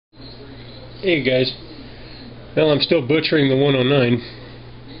Hey guys, well, I'm still butchering the 109.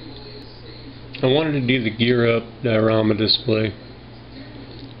 I wanted to do the gear up diorama display.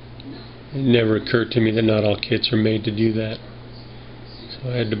 It never occurred to me that not all kits are made to do that. So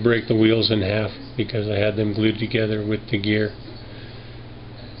I had to break the wheels in half because I had them glued together with the gear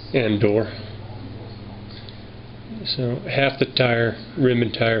and door. So half the tire, rim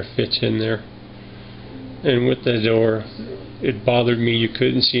and tire, fits in there. And with the door, it bothered me you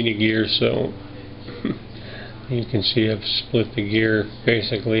couldn't see any gear, so you can see I've split the gear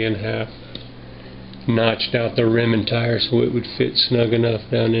basically in half, notched out the rim and tire so it would fit snug enough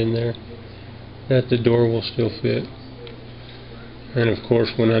down in there that the door will still fit. And of course,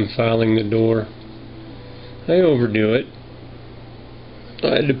 when I'm filing the door, I overdo it.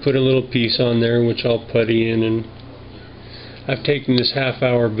 I had to put a little piece on there which I'll putty in, and I've taken this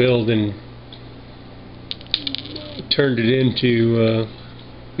half-hour build and turned it into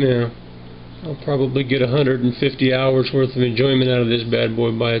I'll probably get 150 hours worth of enjoyment out of this bad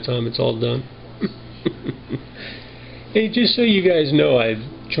boy by the time it's all done. Hey, just so you guys know, I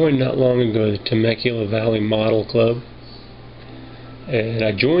joined not long ago the Temecula Valley Model Club, and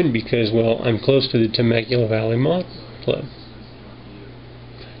I joined because, well, I'm close to the Temecula Valley Model Club.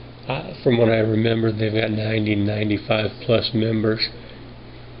 From what I remember, they've got 95 plus members,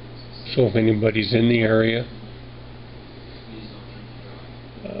 so if anybody's in the area,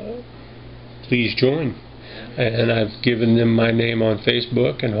 please join. And I've given them my name on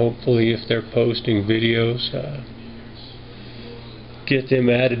Facebook, and hopefully if they're posting videos, get them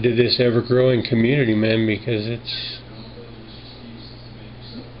added to this ever-growing community, man, because it's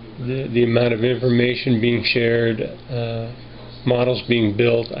the amount of information being shared, models being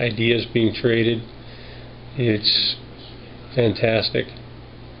built, ideas being traded. It's fantastic.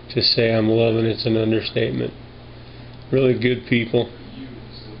 To say I'm loving it's an understatement. Really good people.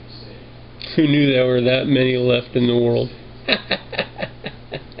 Who knew there were that many left in the world?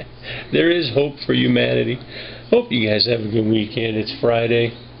 There is hope for humanity. Hope you guys have a good weekend. It's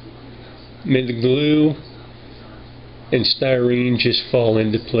Friday. May the glue and styrene just fall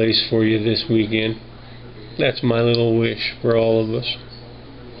into place for you this weekend. That's my little wish for all of us.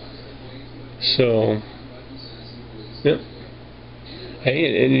 So, yep.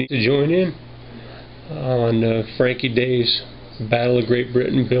 Hey, and to join in on Frankie Day's Battle of Great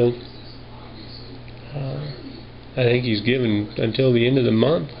Britain build. I think he's given until the end of the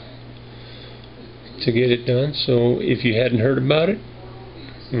month to get it done. So if you hadn't heard about it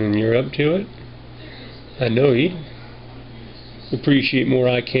and you're up to it, I know he'd appreciate more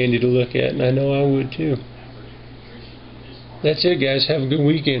eye candy to look at, and I know I would too. That's it, guys. Have a good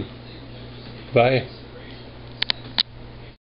weekend. Bye.